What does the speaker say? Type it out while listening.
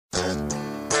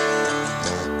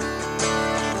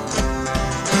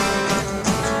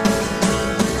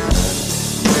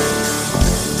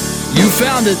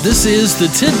found it. This is the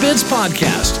Tidbits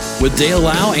Podcast with Dale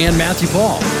Lau and Matthew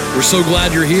Paul. We're so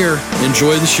glad you're here.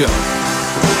 Enjoy the show.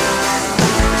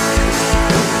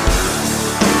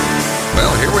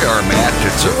 Well, here we are, Matt.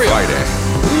 It's a Friday.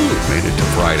 Made it to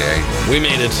Friday. We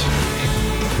made it.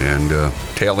 And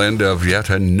tail end of yet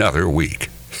another week.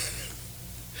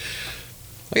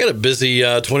 I got a busy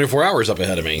 24 hours up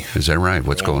ahead of me. Is that right?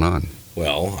 What's going on?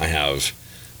 Well, I have...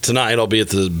 Tonight, I'll be at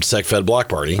the SecFed block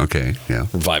party. Okay, yeah.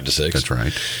 From 5 to 6. That's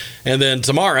right. And then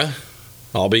tomorrow,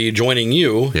 I'll be joining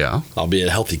you. Yeah. I'll be at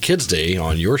Healthy Kids Day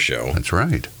on your show. That's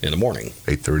right. In the morning.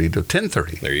 8:30 to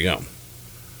 10:30. There you go.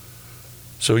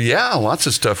 So, yeah, lots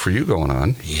of stuff for you going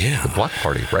on. Yeah. The block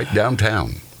party right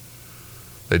downtown.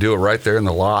 They do it right there in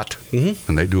the lot,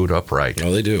 and they do it upright.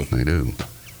 Oh, they do. They do.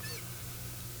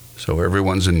 So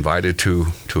everyone's invited to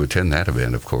attend that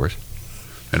event, of course.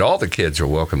 And all the kids are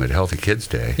welcome at Healthy Kids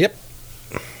Day. Yep.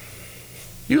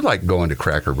 You like going to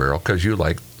Cracker Barrel because you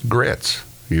like grits.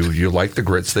 You like the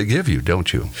grits they give you,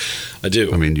 don't you? I do.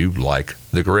 I mean, you like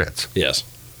the grits. Yes.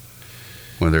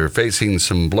 When they're facing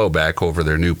some blowback over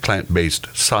their new plant-based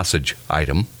sausage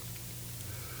item.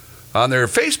 On their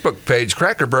Facebook page,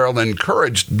 Cracker Barrel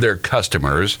encouraged their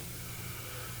customers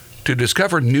to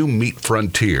discover new meat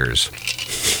frontiers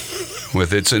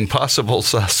with its Impossible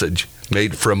sausage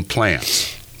made from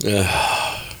plants.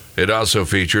 It also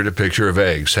featured a picture of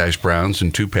eggs, hash browns,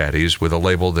 and 2 patties with a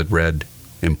label that read,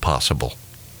 Impossible.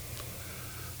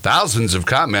 Thousands have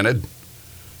commented,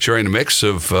 sharing a mix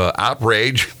of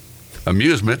outrage,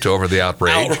 amusement over the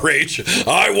outrage. Outrage.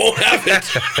 I won't have it.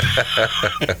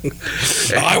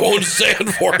 I won't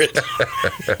stand for it.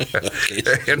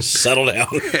 Okay, and settle down.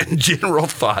 And general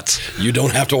thoughts. You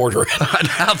don't have to order it. On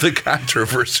how the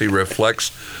controversy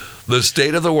reflects the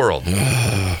state of the world.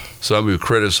 Some who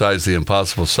criticized the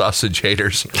Impossible sausage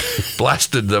haters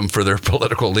blasted them for their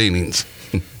political leanings.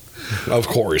 Of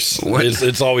course.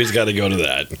 It's always got to go to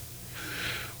that.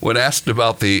 When asked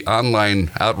about the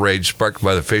online outrage sparked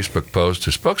by the Facebook post,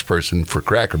 a spokesperson for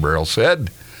Cracker Barrel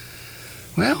said,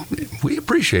 well, we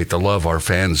appreciate the love our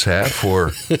fans have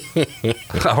for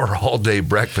our all-day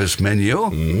breakfast menu.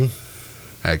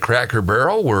 Mm-hmm. At Cracker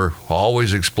Barrel, we're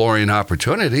always exploring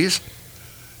opportunities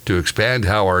to expand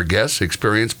how our guests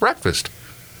experience breakfast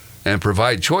and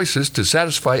provide choices to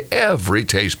satisfy every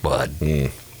taste bud.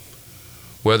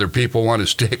 Whether people want to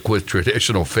stick with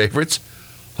traditional favorites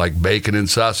like bacon and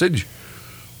sausage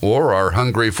or are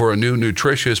hungry for a new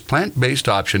nutritious plant-based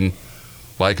option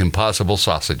like Impossible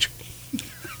sausage.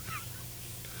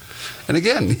 And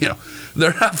again,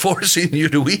 they're not forcing you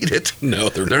to eat it. No,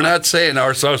 they're not saying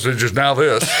our sausage is now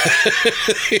this.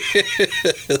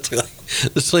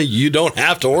 It's like you don't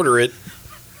have to order it.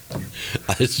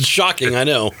 It's shocking, I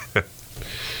know.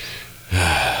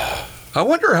 I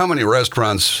wonder how many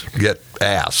restaurants get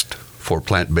asked for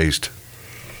plant-based,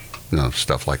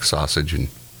 stuff like sausage and,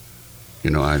 do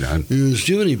you have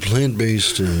any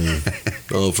plant-based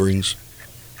offerings?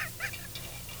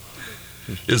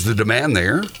 Is the demand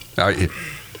there?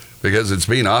 Because it's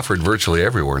being offered virtually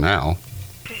everywhere now.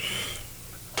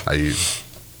 I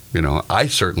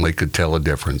certainly could tell a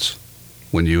difference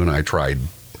when you and I tried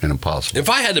an Impossible. If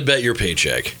I had to bet your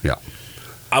paycheck, yeah,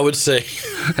 I would say,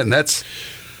 and that's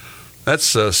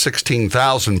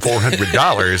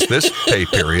 $16,400 this pay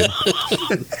period.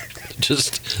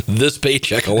 Just this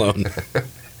paycheck alone.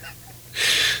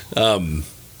 If I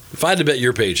had to bet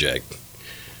your paycheck,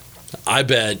 I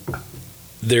bet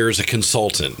there's a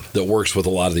consultant that works with a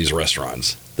lot of these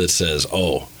restaurants that says,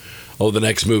 oh, the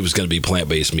next move is going to be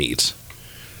plant-based meats.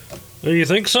 You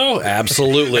think so?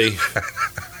 Absolutely.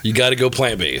 You got to go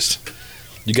plant-based.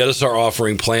 You got to start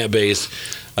offering plant-based.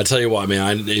 I tell you what,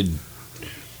 man. And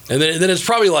then it's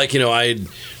probably like, I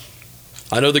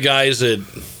know the guys at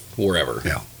wherever.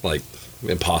 Yeah. Like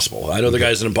Impossible. I know the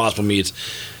guys at Impossible Meats.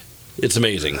 It's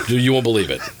amazing. You won't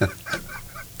believe it.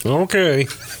 Okay.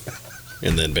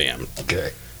 And then bam.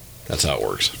 Okay. That's how it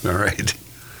works. All right.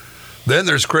 Then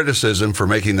there's criticism for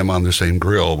making them on the same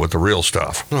grill with the real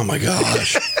stuff. Oh, my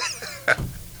gosh.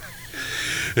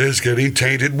 It's getting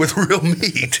tainted with real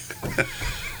meat.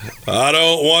 I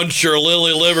don't want your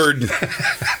lily-livered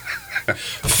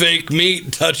fake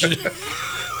meat touching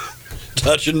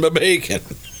my bacon.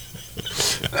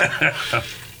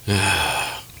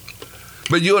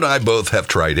 But you and I both have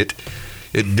tried it.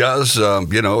 It does,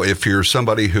 if you're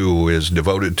somebody who is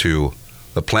devoted to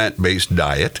a plant-based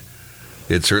diet,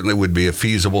 it certainly would be a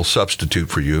feasible substitute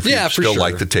for you if you still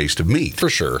like the taste of meat. For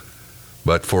sure.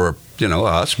 But for,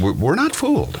 us, we're not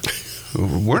fooled.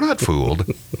 We're not fooled.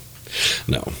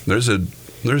 No. There's a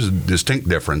distinct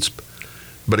difference.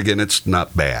 But again, it's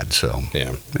not bad. So,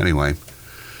 yeah. Anyway.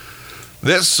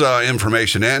 This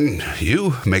information, and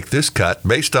you make this cut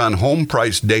based on home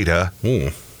price data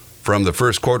from the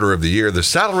first quarter of the year. The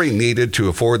salary needed to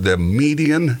afford the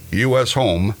median U.S.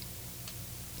 home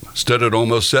stood at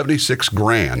almost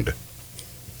 $76,000,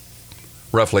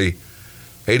 roughly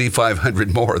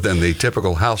 $8,500 more than the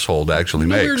typical household actually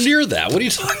Nowhere makes. near that. What are you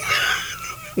talking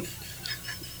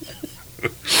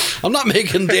I'm not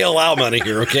making Dale Lau money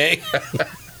here, okay?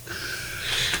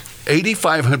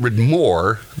 $8,500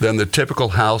 more than the typical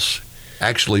house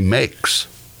actually makes.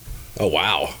 Oh,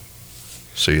 wow.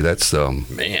 See, that's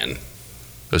Man.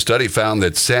 a study found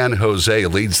that San Jose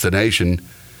leads the nation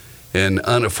in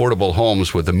unaffordable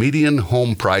homes with the median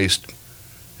home priced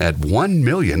at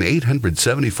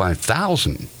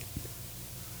 $1,875,000,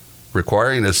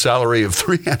 requiring a salary of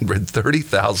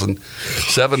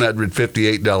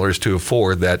 $330,758 to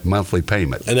afford that monthly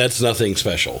payment. And that's nothing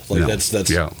special. Like No. that's not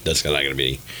going to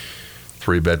be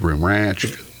 3-bedroom ranch,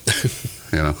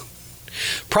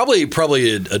 probably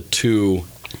a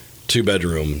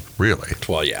two-bedroom. Really?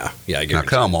 Well, yeah, I guarantee. Now,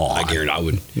 come on. I guarantee I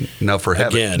would. No, for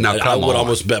heaven. Again, Now, I come would on.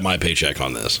 almost bet my paycheck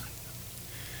on this.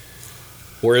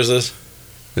 Where is this?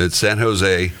 It's San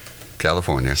Jose,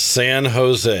 California. San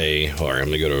Jose. All right, I'm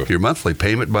going to go to. Your monthly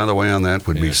payment, by the way, on that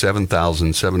would be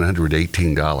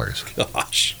 $7,718.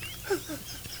 Gosh.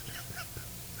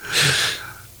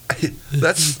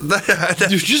 That's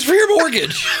Just for your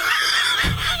mortgage.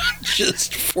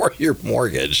 Just for your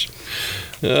mortgage.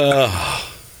 I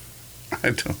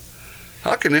don't.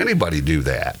 How can anybody do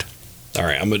that? All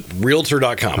right, I'm at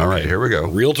Realtor.com. All right, here we go.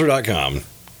 Realtor.com.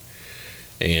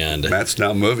 And Matt's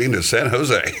now moving to San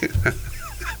Jose.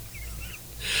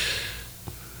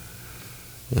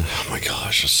 oh my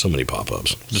gosh, so many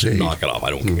pop-ups. Just See? knock it off. I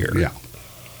don't care. Yeah.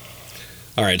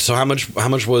 All right, so how much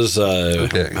was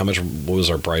Okay. how much was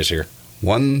our price here?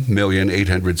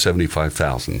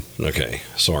 $1,875,000. Okay,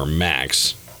 so our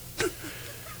max.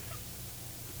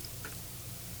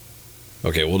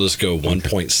 Okay, we'll just go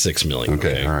 1.6 million.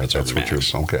 Okay, all right. That's That's our what you're.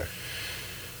 max. Okay.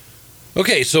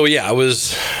 Okay, so yeah, I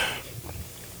was.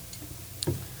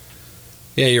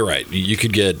 Yeah, you're right. You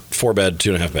could get 4-bed,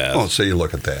 2.5 bath, Oh, so you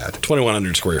look at that.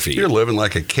 2,100 square feet. You're living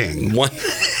like a king.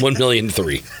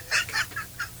 1,000,003.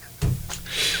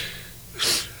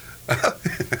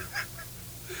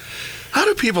 How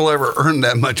do people ever earn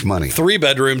that much money?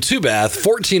 3-bedroom, 2-bath,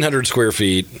 1,400 square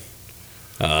feet.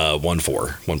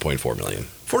 1.4 million.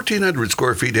 1,400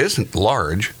 square feet isn't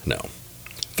large. No.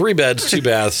 3 beds, 2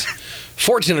 baths,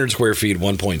 1,400 square feet,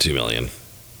 1.2 million.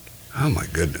 Oh my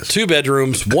goodness. 2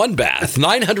 bedrooms, 1 bath,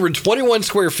 921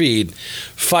 square feet,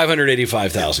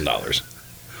 $585,000.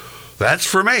 That's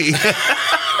for me.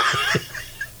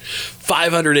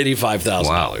 $585,000.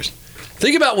 Wow.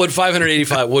 Think about what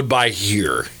 $585 would buy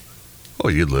here. Oh,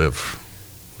 you'd live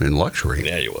in luxury.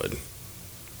 Yeah, you would.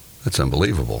 That's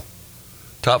unbelievable.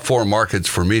 Top 4 markets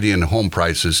for median home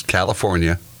prices: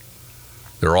 California.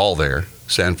 They're all there.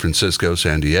 San Francisco,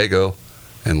 San Diego,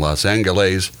 and Los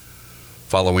Angeles,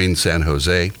 following San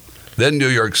Jose. Then New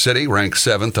York City ranks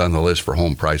 7th on the list for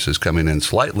home prices, coming in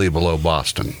slightly below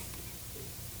Boston.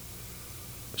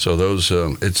 So those,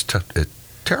 it's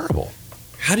terrible.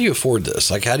 How do you afford this?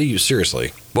 Like, how do you,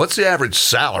 seriously? What's the average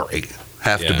salary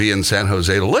have to Yeah. be in San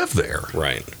Jose to live there?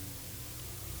 Right.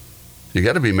 You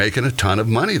got to be making a ton of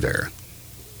money there.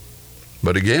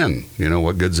 But again,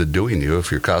 what good's it doing you if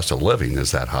your cost of living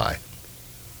is that high?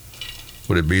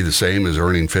 Would it be the same as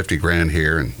earning $50,000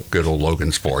 here in good old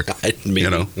Logansport? Maybe.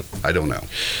 I don't know.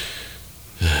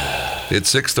 It's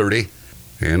 6:30,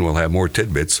 and we'll have more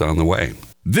tidbits on the way.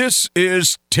 This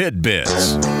is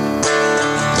Tidbits.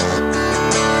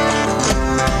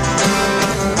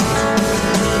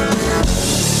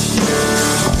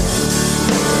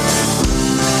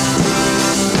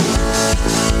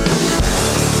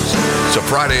 It's a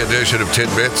Friday edition of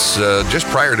Tidbits. Just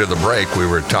prior to the break, we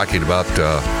were talking about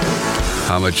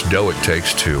how much dough it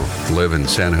takes to live in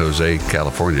San Jose,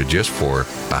 California, just for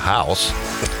a house,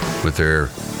 with their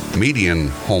median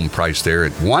home price there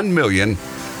at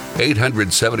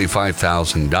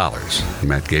 $1,875,000.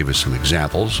 Matt gave us some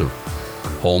examples of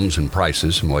homes and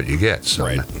prices and what you get. So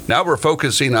Right. now we're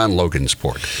focusing on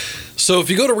Logansport. So if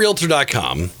you go to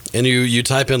Realtor.com and you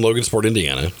type in Logansport,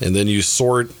 Indiana, and then you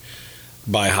sort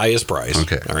by highest price.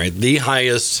 Okay. All right. The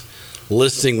highest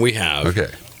listing we have Okay.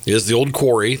 is the old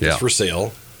quarry that's Yeah. for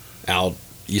sale out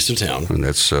east of town. And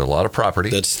that's a lot of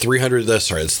property. That's it's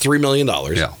 $3 million.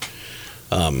 Yeah.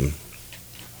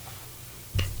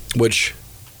 Which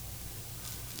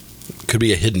could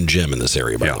be a hidden gem in this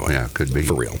area, by the way. Yeah, could be.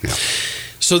 For real. Yeah.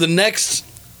 So the next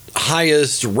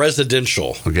highest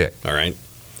residential, Okay. all right,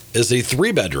 is a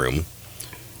 3-bedroom,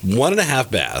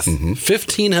 1.5 bath,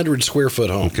 1,500 square foot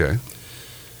home. Okay.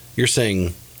 You're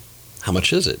saying, how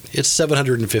much is it? It's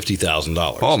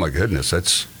 $750,000. Oh, my goodness.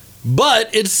 That's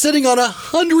But it's sitting on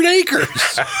 100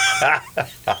 acres.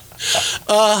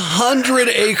 100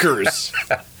 acres.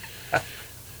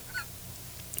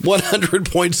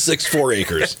 100.64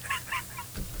 acres.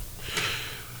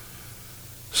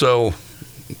 so.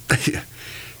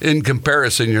 In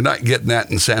comparison, you're not getting that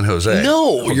in San Jose.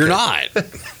 No, Okay. you're not.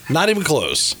 Not even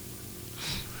close.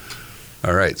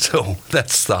 All right. So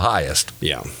that's the highest,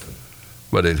 Yeah.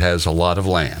 but it has a lot of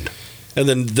land. And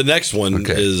then the next one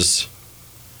Okay. is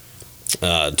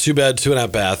 2 bed,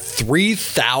 2.5 bath,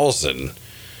 3,000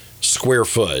 square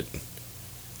foot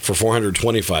for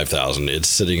 $425,000. It's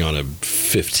sitting on a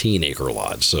 15 acre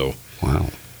lot. So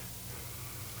Wow.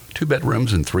 2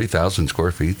 bedrooms and 3,000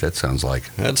 square feet. That sounds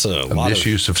like that's a a lot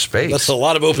misuse of space. That's a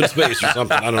lot of open space or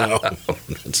something. I don't know.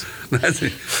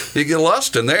 It's- You get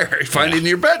lost in there, finding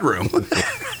your bedroom.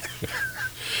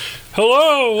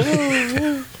 Hello.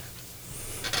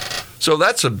 So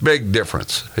that's a big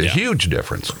difference, a Yeah. huge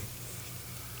difference.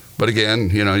 But again,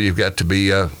 you've got to be,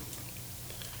 you've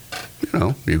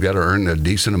got to earn a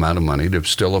decent amount of money to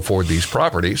still afford these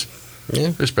properties,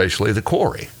 Yeah. especially the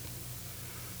quarry.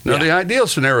 Now, Yeah. the ideal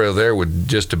scenario there would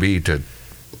just to be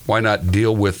why not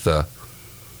deal with the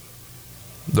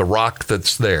rock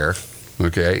that's there,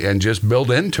 okay, and just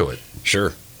build into it.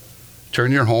 Sure.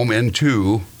 Turn your home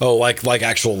into, Oh, like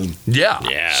actual.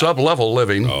 Yeah. sub-level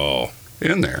living Oh,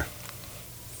 in there.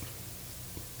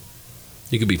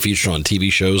 you could be featured on TV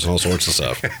shows and all sorts of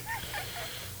stuff.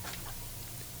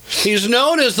 He's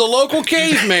known as the local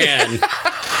caveman.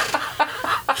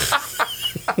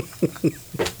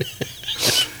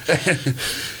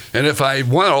 And if I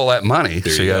won all that money,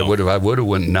 There you I go. would have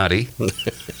went nutty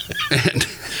and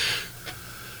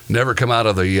never come out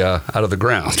of the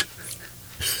ground.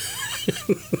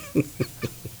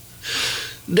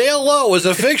 Dale Lowe was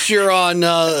a fixture on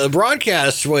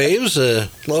broadcast waves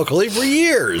locally for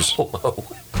years.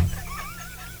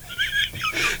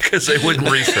 Because they wouldn't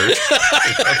research.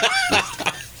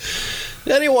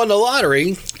 Then he won the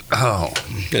lottery Oh,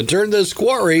 and turned this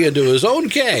quarry into his own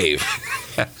cave.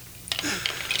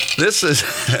 this is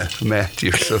Matt.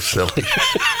 You're so silly.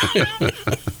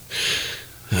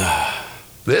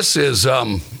 This is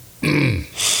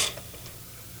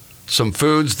some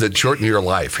foods that shorten your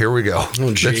life. Here we go.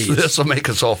 Oh, geez. This will make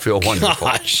us all feel wonderful.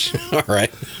 Gosh. All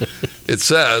right. It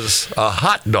says a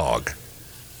hot dog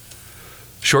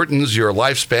shortens your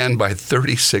lifespan by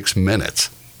 36 minutes.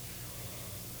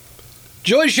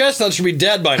 Joey Chestnut should be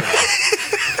dead by now.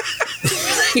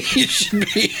 He should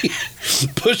be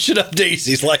pushing up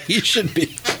daisies like he should be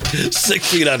 6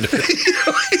 feet under.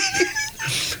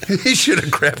 He should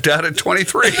have crapped out at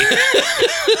 23.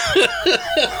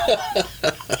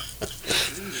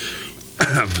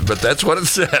 But that's what it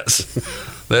says.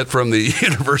 That from the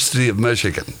University of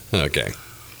Michigan. Okay.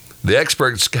 The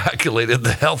experts calculated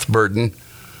the health burden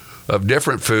of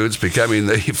different foods, becoming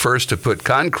the first to put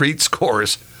concrete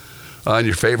scores on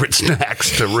your favorite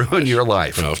snacks to ruin your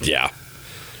life. Oh, yeah.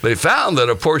 They found that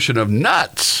a portion of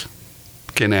nuts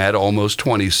can add almost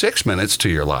 26 minutes to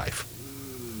your life.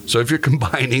 So if you're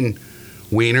combining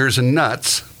wieners and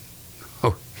nuts,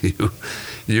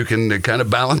 you can kind of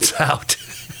balance out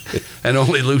and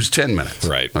only lose 10 minutes.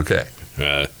 Right. Okay.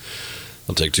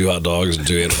 I'll take 2 hot dogs and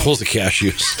 2 handfuls of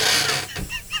cashews.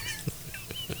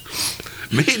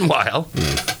 Meanwhile,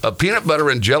 a peanut butter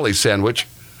and jelly sandwich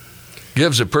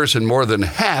gives a person more than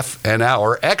half an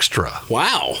hour extra.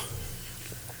 Wow.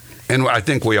 And I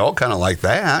think we all kind of like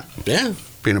that, Yeah.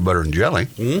 peanut butter and jelly.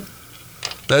 Mhm.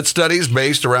 That study is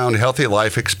based around healthy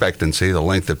life expectancy, the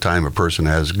length of time a person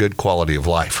has good quality of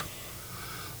life.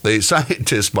 The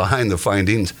scientists behind the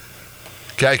findings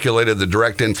calculated the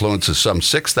direct influence of some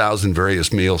 6,000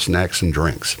 various meals, snacks, and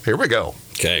drinks. Here we go.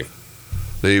 Okay.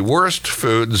 The worst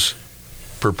foods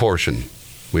per portion.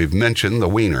 We've mentioned the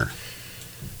wiener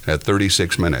at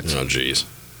 36 minutes. Oh, geez.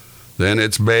 Then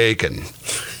it's bacon,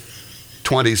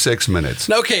 26 minutes.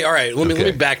 Okay, all right. Let me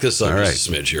Okay. back this up All just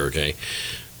a smidge here, okay?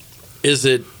 Is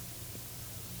it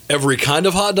every kind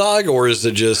of hot dog, or is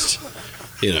it just,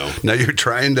 Now you're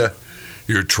trying to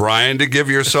give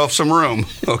yourself some room,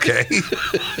 okay?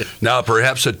 Now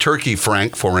perhaps a turkey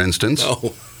frank, for instance,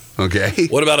 oh, okay?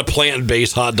 what about a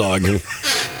plant-based hot dog?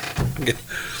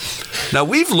 Now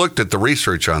we've looked at the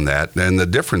research on that, and the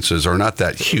differences are not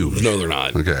that huge. No, they're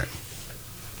not. Okay.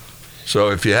 So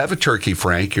if you have a turkey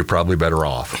frank, you're probably better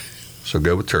off. So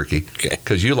go with turkey, Okay.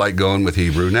 because you like going with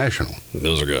Hebrew National.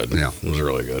 Those are good. Yeah. Those are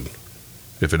really good.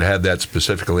 If it had that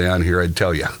specifically on here, I'd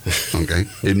tell you. Okay,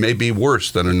 it may be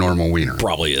worse than a normal wiener.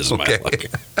 Probably is. Okay.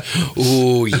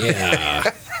 Ooh, yeah.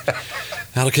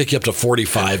 That'll kick you up to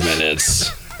 45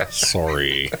 minutes.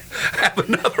 Sorry. Have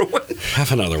another one.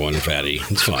 Have another one, fatty.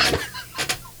 It's fine.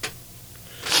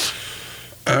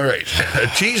 All right. A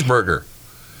cheeseburger,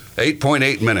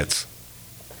 8.8 minutes.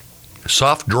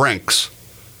 Soft drinks,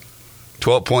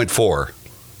 12.4.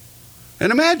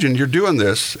 And imagine you're doing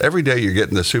this every day. You're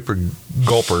getting the super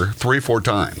gulper 3-4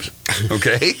 times.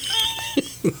 Okay?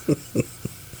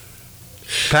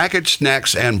 Packaged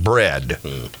snacks and bread.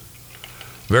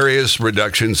 Various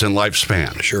reductions in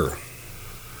lifespan. Sure.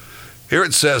 Here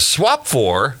it says swap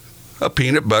for a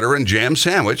peanut butter and jam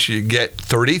sandwich. You get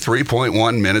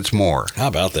 33.1 minutes more. How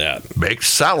about that? Baked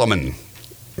Solomon.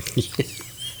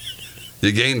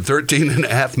 You gain 13 and a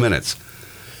half minutes.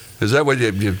 Is that what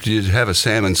you have a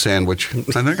salmon sandwich?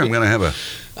 I think I'm going to have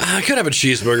I could have a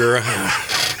cheeseburger.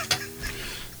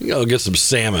 You gotta get some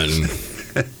salmon.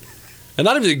 And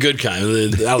not even the good kind,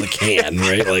 out of the can,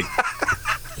 right? Like,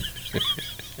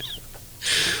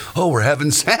 oh, we're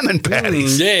having salmon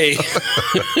patties. yay.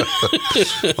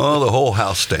 Oh, the whole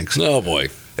house stinks. Oh, boy.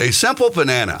 A simple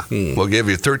banana will give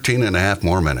you 13 and a half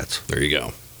more minutes. There you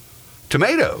go.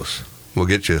 Tomatoes will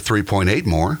get you 3.8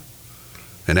 more.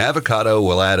 An avocado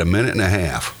will add a minute and a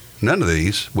half. None of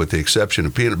these, with the exception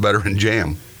of peanut butter and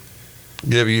jam,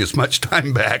 give you as much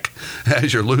time back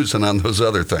as you're losing on those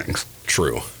other things.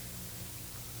 True.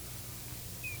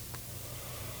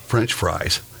 French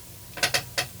fries.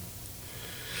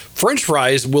 French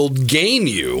fries will gain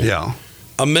you Yeah.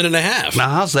 a minute and a half. Now,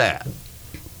 how's that?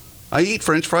 I eat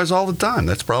French fries all the time.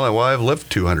 That's probably why I've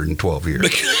lived 212 years.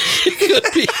 It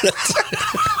could be.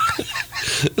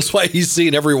 That's why he's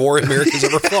seen every war America's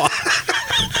ever fought.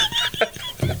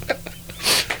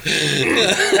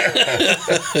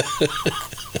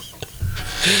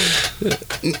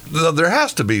 There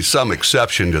has to be some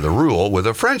exception to the rule with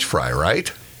a French fry,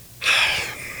 right?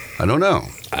 I don't know.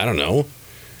 I don't know.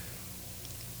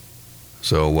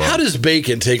 So How does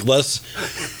bacon take less,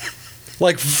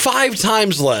 like 5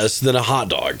 times less than a hot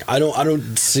dog? I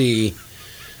don't see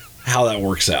how that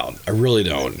works out. I really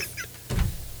don't.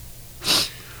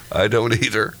 I don't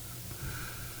either.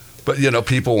 But,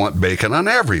 people want bacon on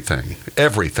everything.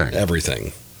 Everything.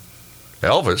 Everything.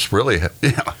 Elvis really,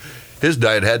 his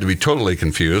diet had to be totally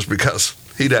confused because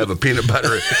he'd have a peanut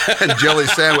butter and jelly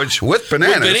sandwich with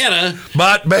bananas. With banana.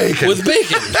 But bacon. With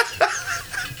bacon.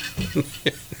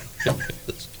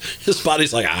 His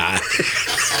body's like, I'm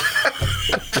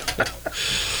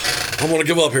going to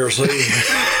give up here, see?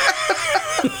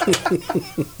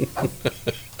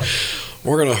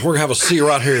 We're gonna have a C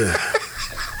right here.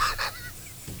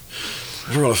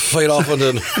 We're gonna fade off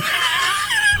into.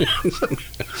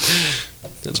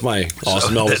 That's my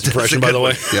awesome Elvis impression, by the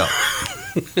way. Yeah.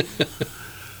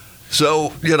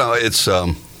 So it's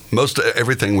most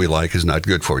everything we like is not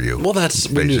good for you. Well,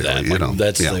 we knew that.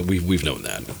 Basically, We've known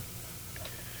that.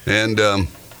 And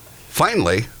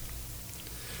finally,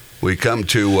 we come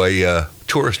to a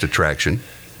tourist attraction.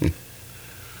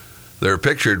 They're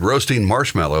pictured roasting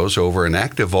marshmallows over an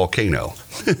active volcano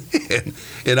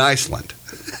in Iceland,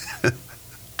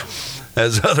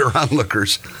 as other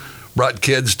onlookers brought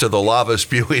kids to the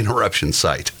lava-spewing eruption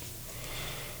site.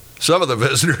 Some of the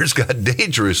visitors got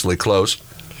dangerously close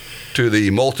to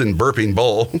the molten burping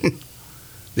bowl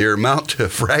near Mount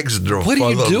Fragsdorf. What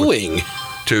are you doing?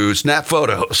 To snap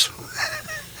photos.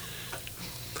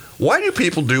 Why do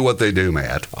people do what they do,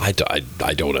 Matt? I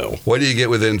don't know. Why do you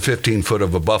get within 15 foot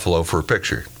of a buffalo for a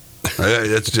picture?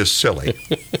 It's just silly.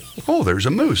 Oh, there's a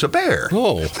moose, a bear.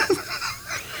 Oh.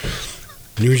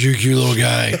 Here's your cute little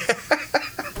guy.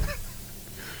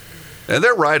 And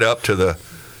they're right up to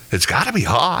it's got to be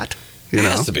hot. It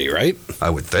has to be, right?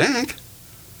 I would think.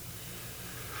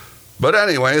 But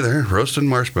anyway, they're roasting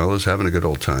marshmallows, having a good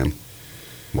old time.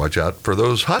 Watch out for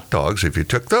those hot dogs if you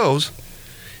took those.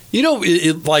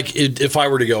 If I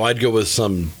were to go, I'd go with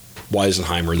some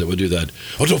Weisenheimer that would do that.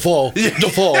 Oh, don't fall.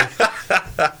 Don't fall.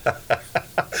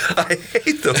 I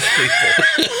hate those people.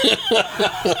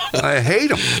 I hate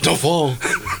them. Don't fall.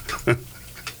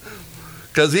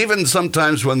 Because even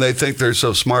sometimes when they think they're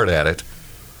so smart at it,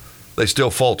 they still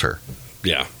falter.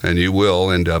 Yeah. And you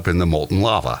will end up in the molten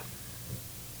lava.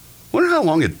 Wonder how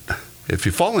long if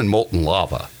you fall in molten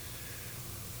lava,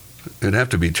 it'd have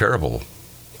to be terrible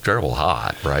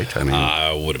hot, right? I mean,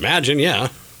 I would imagine, yeah.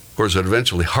 Of course, it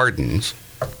eventually hardens,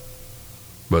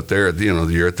 but you're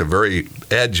at the very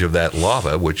edge of that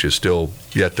lava, which is still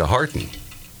yet to harden.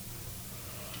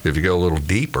 If you go a little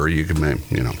deeper, you can,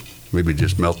 maybe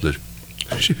just melt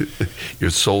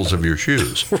your soles of your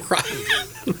shoes.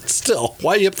 Right. Still,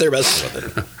 why are you up there messing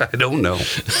with it? I don't know.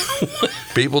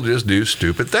 People just do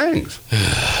stupid things.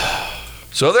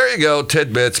 So there you go,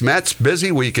 tidbits. Matt's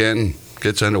busy weekend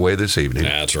gets underway this evening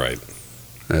That's right.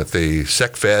 at the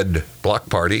SecFed block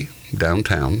party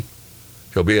downtown.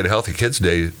 He'll be at Healthy Kids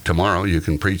Day tomorrow. You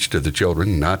can preach to the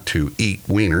children not to eat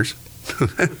wieners.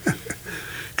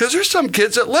 Because there's some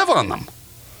kids that live on them.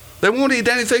 They won't eat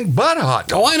anything but a hot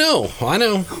dog. Oh, I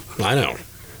know.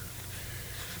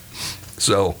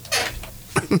 So,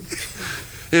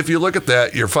 if you look at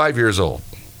that, you're 5 years old.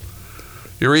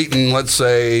 You're eating, let's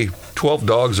say, 12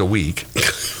 dogs a week.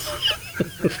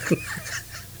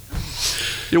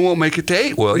 You won't make it to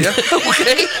 8, will you?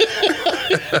 Okay.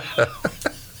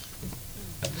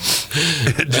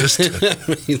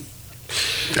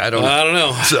 I don't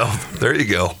know. So, there you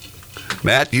go.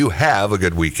 Matt, you have a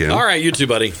good weekend. All right, you too,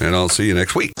 buddy. And I'll see you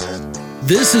next week.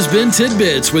 This has been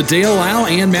Tidbits with Dale Lau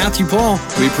and Matthew Paul.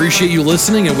 We appreciate you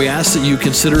listening, and we ask that you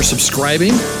consider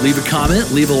subscribing, leave a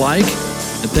comment, leave a like,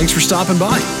 and thanks for stopping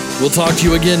by. We'll talk to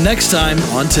you again next time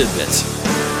on Tidbits.